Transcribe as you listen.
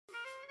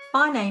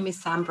My name is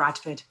Sam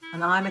Bradford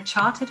and I'm a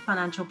chartered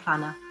financial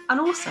planner and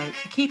also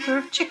a keeper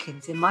of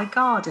chickens in my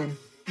garden.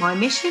 My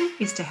mission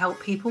is to help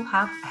people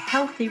have a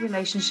healthy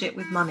relationship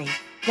with money,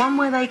 one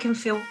where they can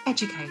feel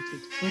educated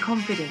and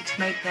confident to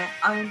make their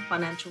own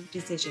financial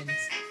decisions.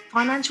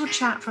 Financial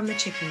Chat from the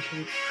Chicken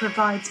Coop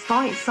provides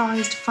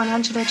bite-sized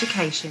financial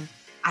education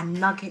and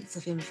nuggets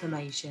of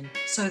information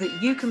so that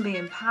you can be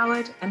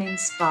empowered and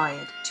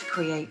inspired to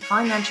create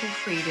financial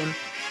freedom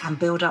and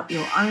build up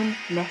your own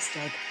nest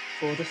egg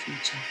for the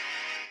future.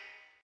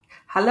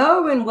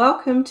 Hello and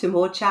welcome to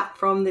more chat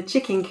from the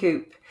Chicken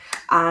Coop.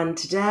 And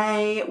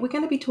today we're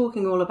going to be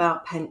talking all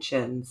about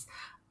pensions.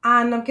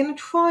 And I'm going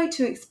to try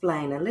to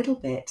explain a little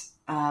bit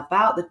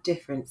about the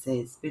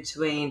differences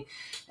between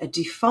a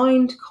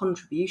defined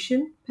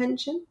contribution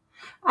pension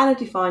and a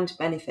defined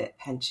benefit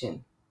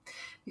pension.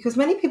 Because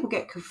many people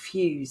get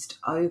confused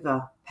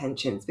over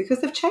pensions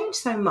because they've changed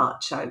so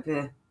much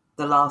over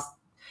the last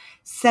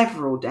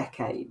several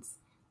decades.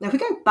 Now, if we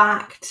go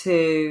back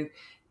to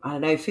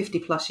 50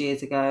 plus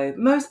years ago,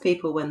 most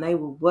people, when they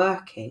were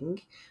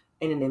working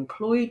in an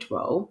employed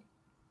role,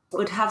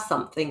 would have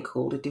something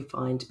called a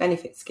defined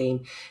benefit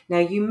scheme. Now,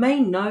 you may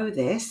know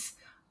this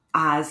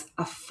as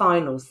a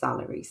final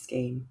salary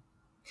scheme.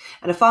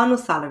 And a final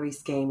salary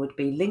scheme would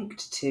be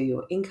linked to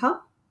your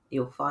income,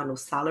 your final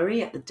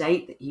salary at the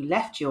date that you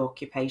left your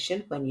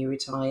occupation when you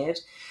retired.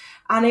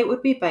 And it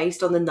would be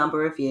based on the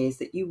number of years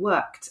that you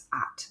worked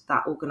at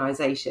that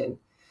organisation.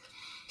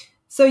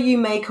 So you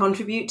may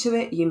contribute to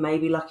it. You may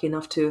be lucky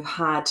enough to have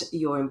had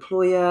your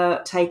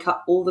employer take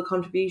up all the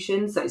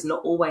contributions. So it's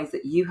not always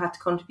that you had to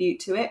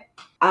contribute to it.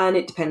 And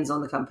it depends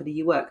on the company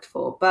you worked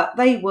for. But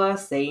they were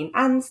seen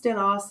and still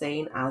are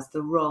seen as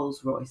the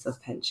Rolls Royce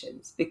of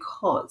pensions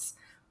because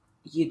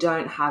you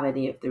don't have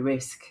any of the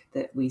risk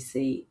that we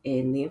see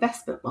in the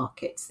investment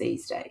markets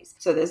these days.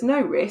 So there's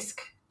no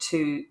risk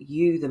to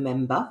you, the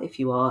member, if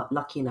you are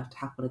lucky enough to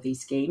have one of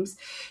these schemes.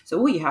 So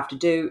all you have to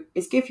do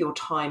is give your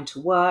time to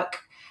work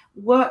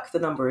the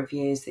number of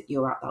years that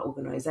you're at that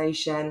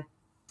organisation,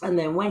 and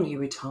then when you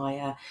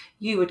retire,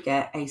 you would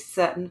get a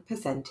certain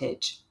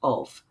percentage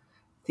of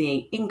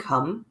the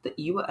income that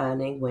you were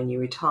earning when you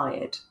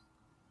retired.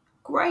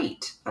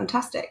 Great,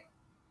 fantastic.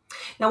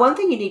 Now, one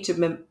thing you need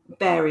to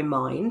bear in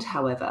mind,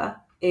 however,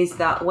 is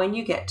that when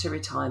you get to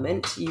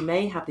retirement, you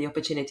may have the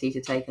opportunity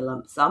to take a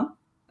lump sum,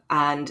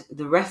 and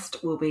the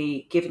rest will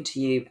be given to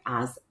you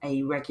as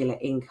a regular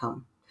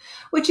income,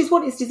 which is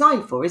what it's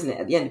designed for, isn't it?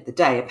 At the end of the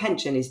day, a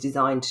pension is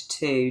designed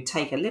to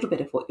take a little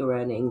bit of what you're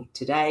earning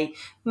today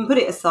and put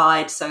it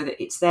aside so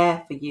that it's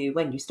there for you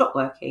when you stop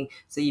working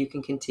so you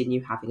can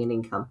continue having an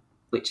income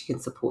which can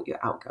support your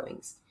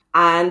outgoings.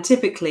 And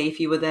typically,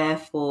 if you were there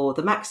for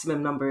the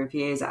maximum number of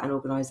years at an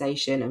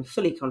organisation and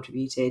fully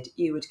contributed,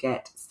 you would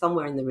get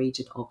somewhere in the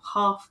region of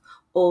half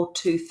or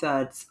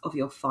 2/3 of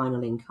your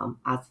final income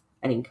as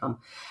an income.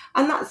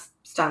 And that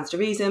stands to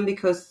reason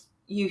because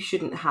you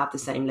shouldn't have the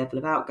same level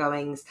of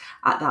outgoings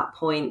at that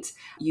point.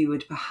 You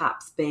would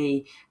perhaps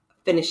be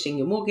finishing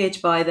your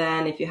mortgage by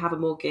then if you have a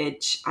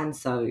mortgage, and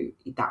so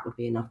that would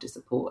be enough to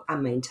support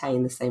and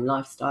maintain the same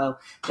lifestyle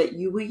that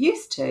you were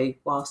used to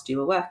whilst you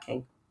were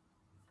working.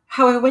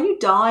 However, when you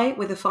die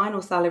with a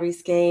final salary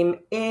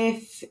scheme,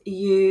 if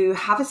you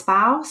have a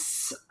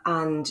spouse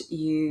and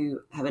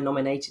you have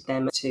nominated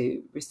them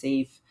to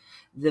receive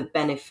the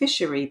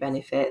beneficiary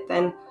benefit,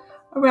 then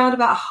around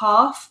about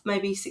half,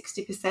 maybe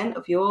 60%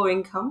 of your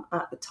income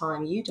at the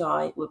time you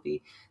die will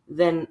be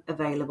then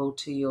available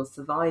to your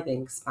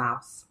surviving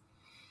spouse.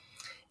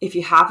 If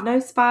you have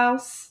no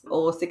spouse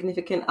or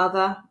significant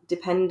other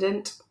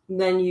dependent,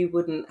 then you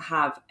wouldn't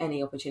have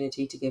any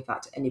opportunity to give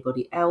that to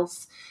anybody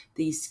else.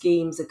 These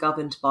schemes are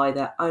governed by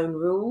their own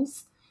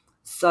rules.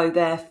 So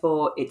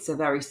therefore, it's a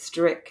very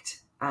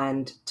strict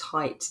and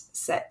tight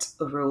set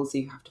of rules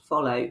you have to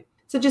follow.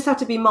 So just have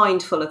to be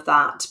mindful of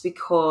that,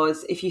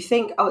 because if you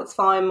think, oh, it's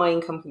fine, my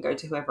income can go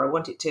to whoever I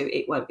want it to,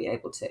 it won't be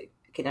able to.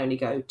 It can only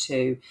go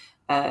to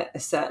a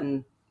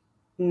certain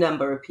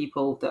number of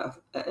people that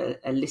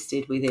are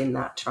listed within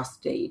that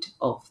trust deed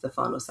of the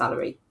final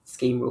salary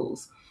scheme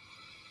rules.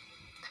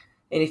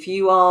 And if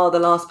you are the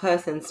last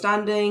person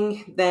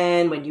standing,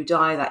 then when you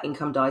die, that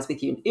income dies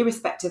with you,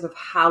 irrespective of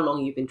how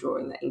long you've been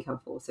drawing that income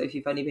for. So if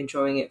you've only been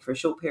drawing it for a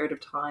short period of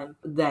time,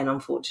 then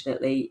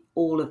unfortunately,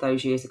 all of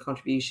those years of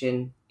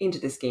contribution into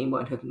the scheme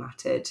won't have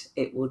mattered.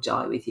 It will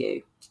die with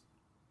you.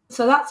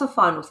 So that's a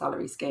final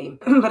salary scheme.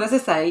 But as I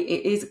say,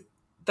 it is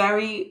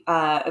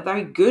a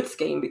very good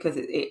scheme because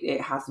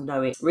it has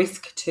no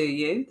risk to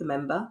you, the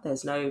member.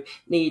 There's no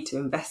need to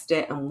invest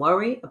it and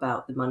worry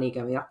about the money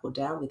going up or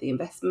down with the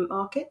investment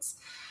markets.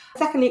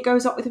 Secondly, it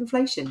goes up with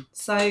inflation.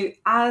 So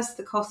as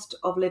the cost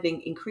of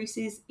living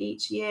increases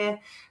each year,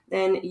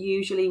 then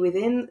usually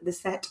within the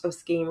set of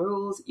scheme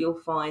rules, you'll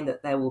find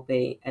that there will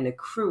be an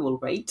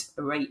accrual rate,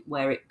 a rate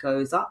where it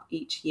goes up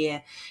each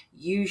year,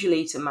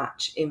 usually to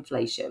match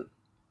inflation.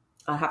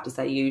 I have to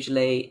say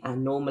usually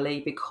and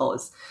normally,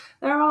 because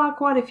there are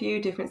quite a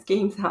few different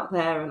schemes out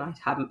there and I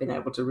haven't been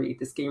able to read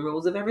the scheme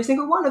rules of every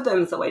single one of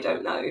them, so I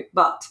don't know.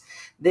 But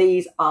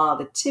these are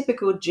the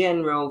typical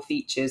general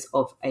features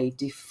of a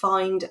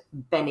defined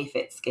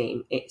benefit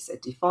scheme. It's a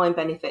defined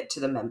benefit to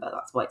the member.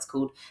 That's why it's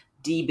called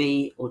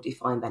DB or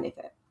defined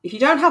benefit. If you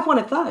don't have one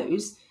of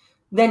those,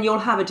 then you'll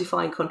have a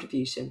defined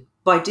contribution.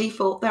 By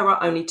default, there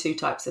are only two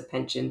types of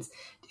pensions: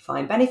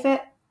 defined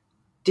benefit,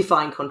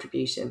 defined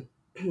contribution.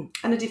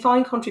 And a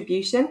defined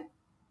contribution,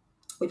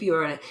 if you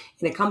were in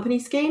a company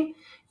scheme,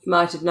 you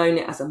might have known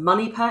it as a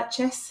money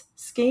purchase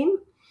scheme.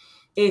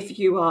 If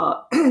you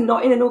are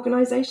not in an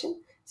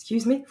organisation,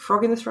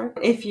 frog in the throat.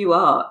 If you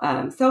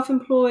are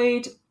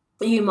self-employed,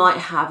 you might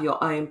have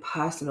your own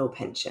personal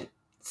pension.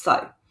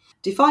 So,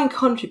 defined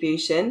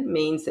contribution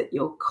means that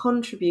you're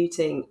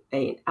contributing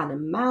an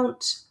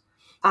amount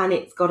and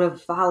it's got a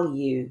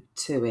value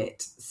to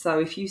it. So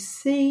if you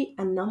see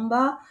a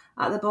number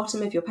at the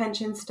bottom of your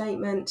pension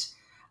statement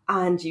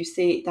and you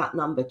see that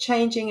number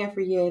changing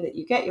every year that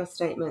you get your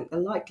statement, the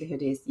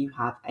likelihood is you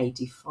have a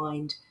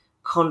defined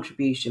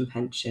contribution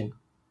pension.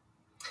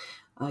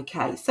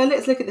 Okay, so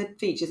let's look at the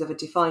features of a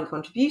defined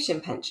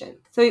contribution pension.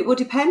 So it will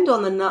depend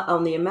on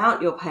the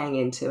amount you're paying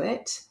into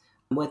it,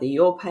 whether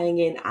you're paying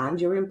in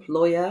and your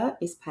employer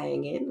is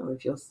paying in, or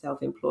if you're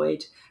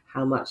self-employed,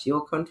 how much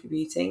you're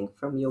contributing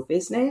from your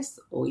business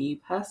or you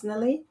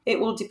personally. It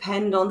will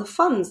depend on the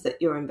funds that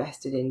you're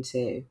invested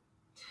into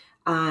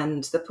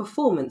and the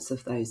performance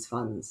of those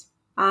funds.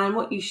 And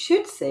what you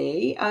should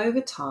see over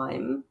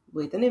time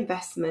with an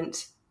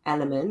investment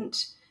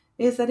element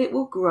is that it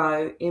will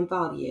grow in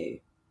value.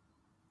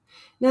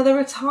 Now, there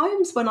are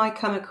times when I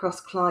come across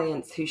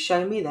clients who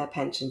show me their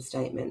pension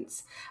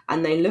statements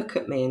and they look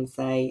at me and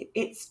say,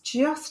 it's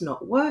just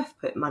not worth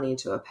putting money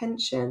into a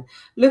pension.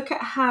 Look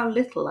at how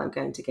little I'm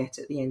going to get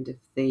at the end of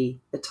the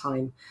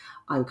time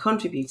I'm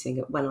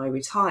contributing when I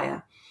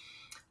retire.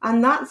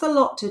 And that's a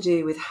lot to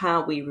do with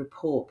how we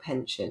report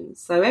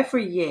pensions. So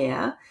every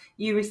year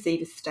you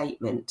receive a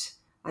statement,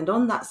 and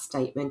on that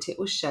statement it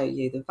will show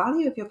you the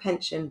value of your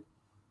pension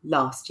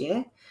last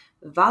year,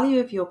 the value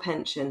of your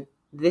pension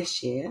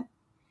this year,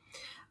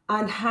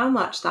 and how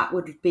much that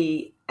would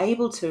be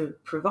able to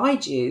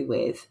provide you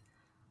with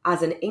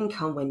as an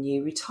income when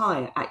you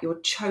retire at your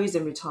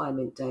chosen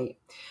retirement date,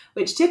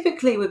 which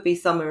typically would be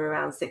somewhere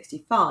around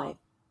 65.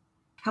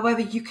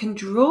 However, you can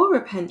draw a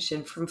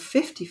pension from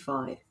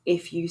 55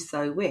 if you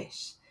so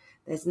wish.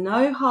 There's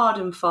no hard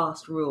and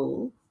fast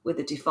rule with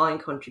a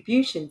defined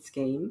contribution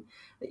scheme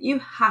that you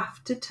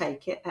have to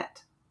take it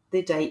at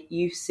the date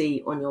you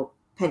see on your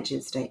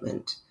pension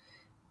statement.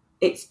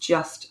 It's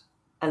just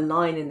a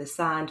line in the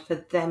sand for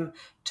them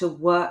to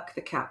work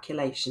the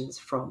calculations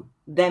from,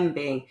 them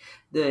being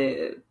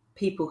the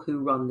people who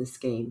run the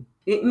scheme.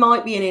 It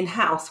might be an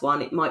in-house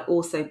one, it might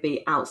also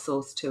be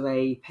outsourced to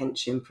a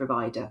pension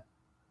provider.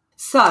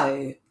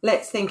 So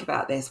let's think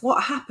about this.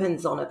 What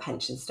happens on a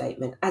pension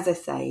statement, as I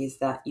say, is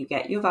that you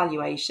get your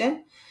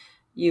valuation,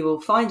 you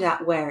will find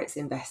out where it's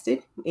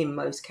invested in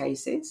most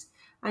cases,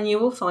 and you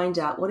will find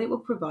out what it will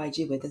provide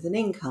you with as an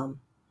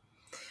income.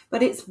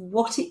 But it's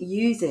what it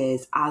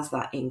uses as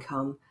that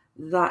income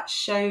that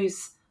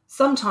shows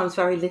sometimes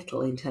very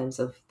little in terms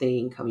of the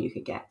income you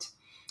could get.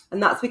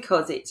 And that's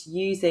because it's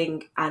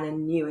using an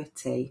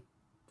annuity.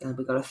 And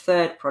we've got a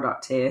third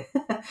product here.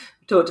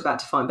 We talked about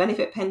defined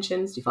benefit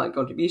pensions, defined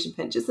contribution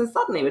pensions, and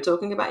suddenly we're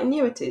talking about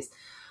annuities.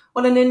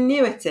 Well, an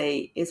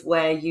annuity is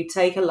where you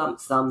take a lump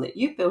sum that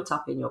you've built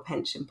up in your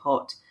pension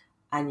pot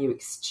and you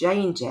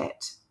exchange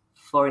it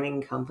for an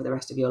income for the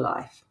rest of your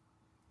life.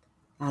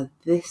 Now,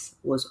 this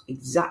was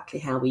exactly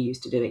how we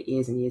used to do it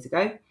years and years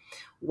ago,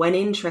 when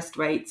interest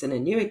rates and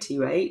annuity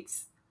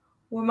rates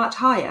were much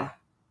higher.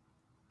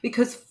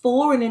 Because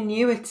for an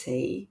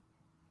annuity,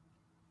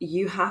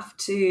 you have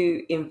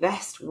to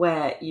invest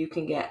where you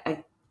can get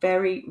a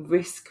very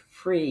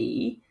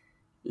risk-free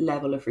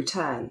level of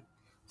return.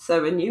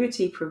 So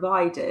annuity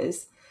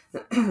providers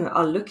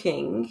are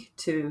looking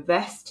to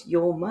invest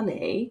your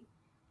money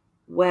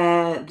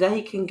where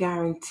they can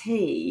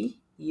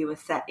guarantee you a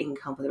set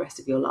income for the rest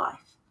of your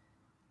life.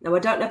 Now, I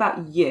don't know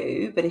about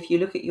you, but if you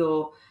look at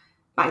your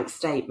bank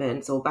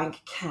statements or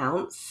bank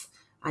accounts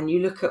and you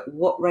look at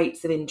what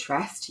rates of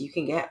interest you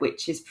can get,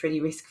 which is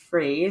pretty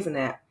risk-free, isn't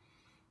it?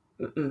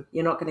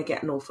 You're not going to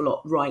get an awful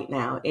lot right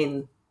now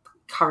in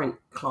current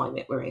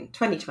climate we're in.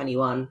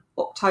 2021,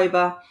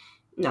 October,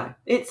 no,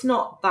 it's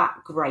not that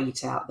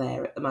great out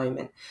there at the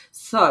moment.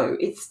 So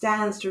it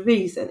stands to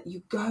reason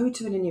you go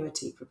to an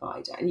annuity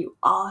provider and you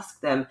ask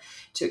them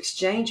to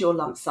exchange your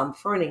lump sum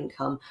for an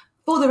income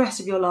for the rest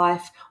of your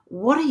life.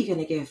 What are you going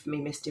to give me,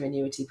 Mr.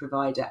 Annuity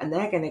Provider? And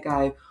they're going to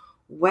go,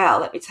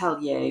 well, let me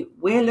tell you,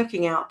 we're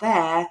looking out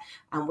there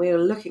and we're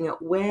looking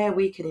at where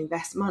we can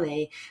invest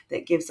money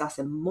that gives us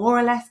a more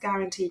or less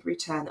guaranteed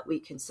return that we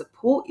can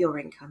support your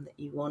income that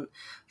you want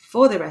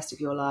for the rest of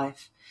your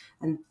life.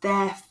 And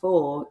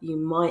therefore, you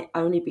might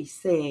only be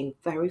seeing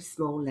very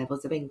small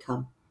levels of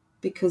income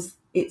because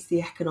it's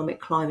the economic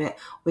climate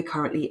we're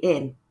currently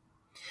in.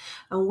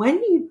 And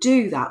when you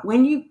do that,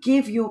 when you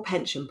give your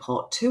pension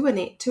pot to an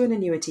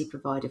annuity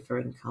provider for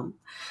income,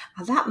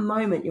 at that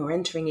moment you're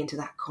entering into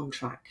that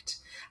contract,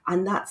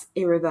 and that's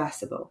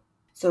irreversible.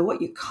 So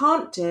what you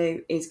can't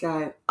do is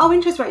go, oh,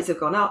 interest rates have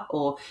gone up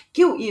or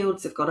gilt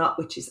yields have gone up,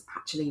 which is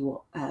actually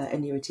what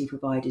annuity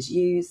providers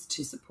use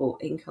to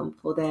support income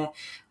for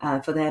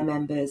their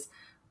members.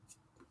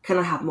 Can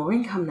I have more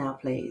income now,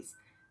 please?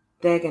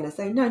 They're going to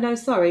say, no,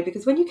 sorry,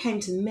 because when you came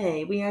to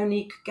me, we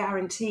only could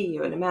guarantee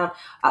you an amount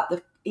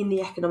in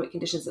the economic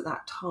conditions at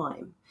that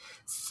time.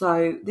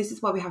 So this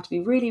is why we have to be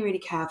really, really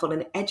careful.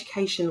 And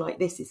education like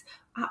this is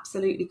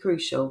absolutely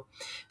crucial,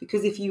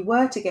 because if you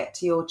were to get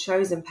to your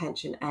chosen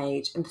pension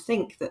age and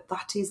think that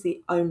that is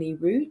the only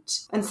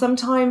route, and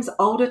sometimes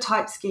older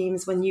type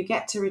schemes, when you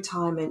get to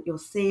retirement, you'll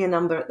see a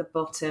number at the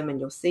bottom and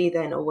you'll see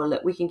then, oh, well,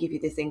 look, we can give you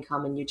this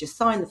income, and you just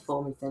sign the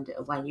form and send it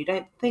away. And you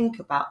don't think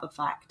about the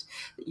fact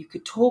that you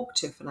could talk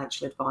to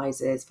financial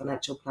advisors,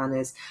 financial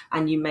planners,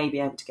 and you may be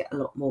able to get a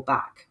lot more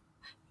back.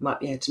 You might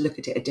be able to look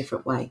at it a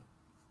different way.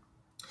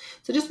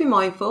 So just be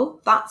mindful,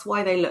 that's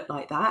why they look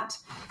like that.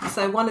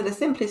 So one of the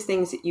simplest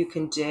things that you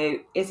can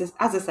do is,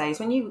 as I say, is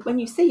when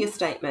you see your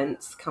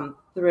statements come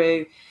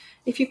through,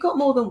 if you've got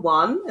more than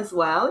one as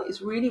well,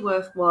 it's really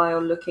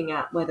worthwhile looking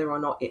at whether or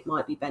not it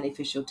might be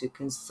beneficial to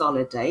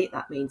consolidate.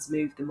 That means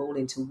move them all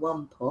into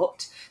one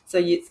pot. So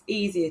it's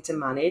easier to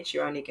manage.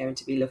 You're only going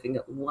to be looking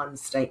at one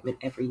statement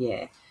every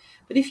year.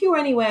 But if you're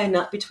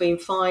anywhere between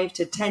 5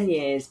 to 10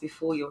 years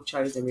before your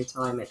chosen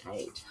retirement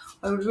age,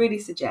 I would really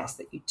suggest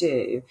that you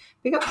do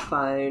pick up the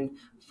phone,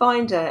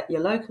 find your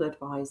local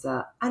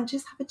advisor and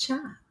just have a chat.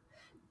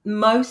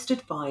 Most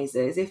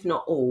advisors, if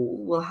not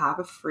all, will have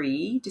a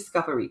free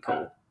discovery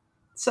call.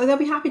 So they'll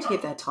be happy to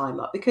give their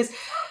time up, because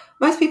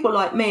most people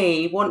like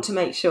me want to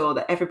make sure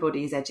that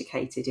everybody is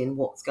educated in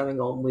what's going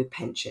on with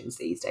pensions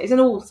these days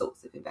and all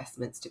sorts of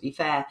investments, to be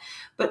fair,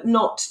 but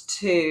not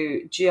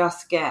to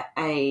just get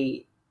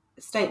a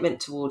statement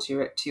towards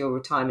to your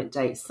retirement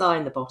date,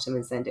 sign the bottom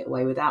and send it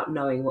away without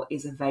knowing what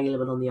is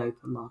available on the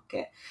open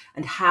market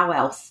and how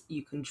else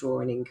you can draw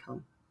an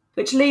income.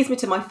 Which leads me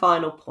to my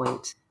final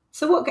point.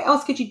 So what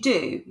else could you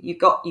do?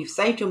 You've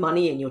saved your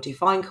money in your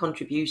defined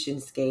contribution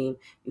scheme,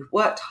 you've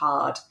worked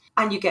hard,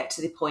 and you get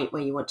to the point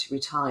where you want to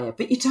retire,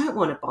 but you don't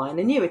want to buy an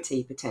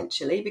annuity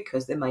potentially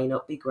because there may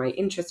not be great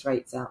interest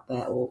rates out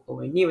there,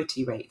 or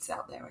annuity rates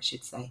out there, I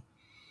should say.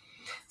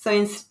 So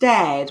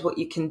instead, what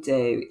you can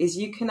do is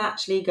you can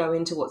actually go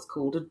into what's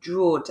called a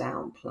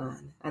drawdown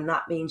plan. And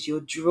that means you're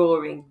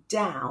drawing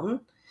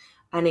down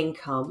an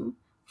income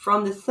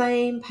from the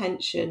same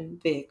pension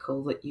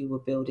vehicle that you were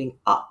building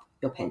up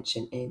your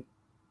pension in.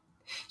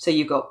 So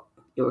you've got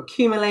your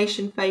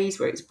accumulation phase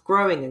where it's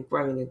growing and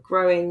growing and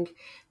growing.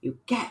 You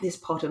get this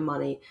pot of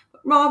money,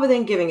 but rather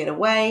than giving it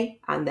away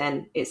and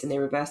then it's an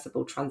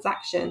irreversible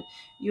transaction,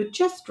 you're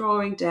just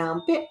drawing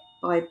down bit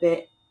by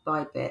bit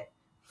by bit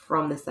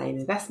from the same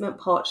investment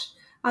pot,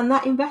 and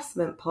that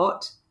investment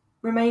pot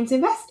remains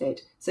invested.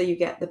 So you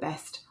get the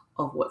best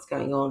of what's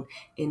going on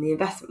in the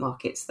investment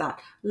markets, that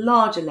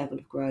larger level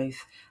of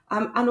growth.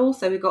 And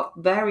also we've got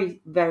very,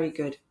 very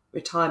good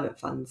retirement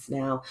funds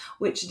now,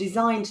 which are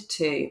designed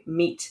to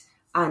meet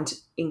and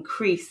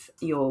increase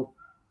your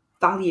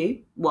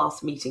value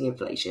whilst meeting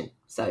inflation.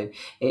 So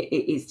it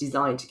is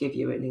designed to give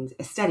you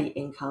a steady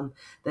income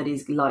that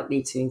is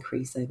likely to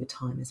increase over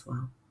time as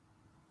well.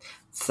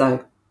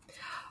 So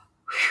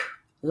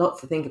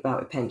lots to think about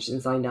with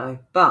pensions, I know.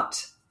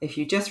 But if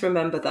you just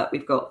remember that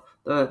we've got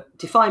the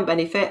defined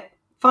benefit,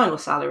 final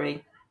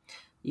salary,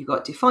 you've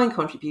got defined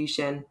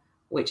contribution,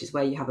 which is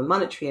where you have a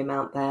monetary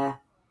amount there.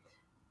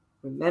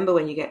 Remember,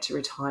 when you get to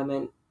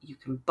retirement, you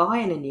can buy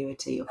an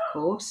annuity, of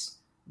course,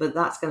 but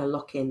that's going to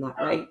lock in that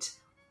rate.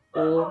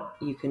 Or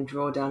you can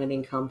draw down an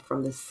income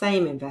from the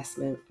same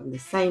investment, from the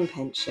same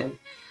pension,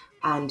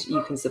 and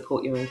you can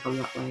support your income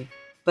that way.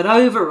 But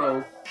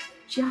overall,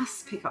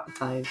 just pick up the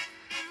phone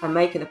and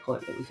make an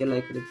appointment with your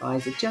local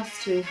advisor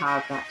just to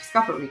have that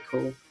discovery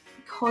call,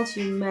 because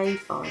you may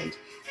find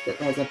that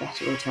there's a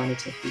better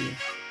alternative for you.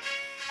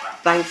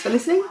 Thanks for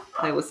listening.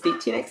 I will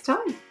speak to you next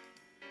time.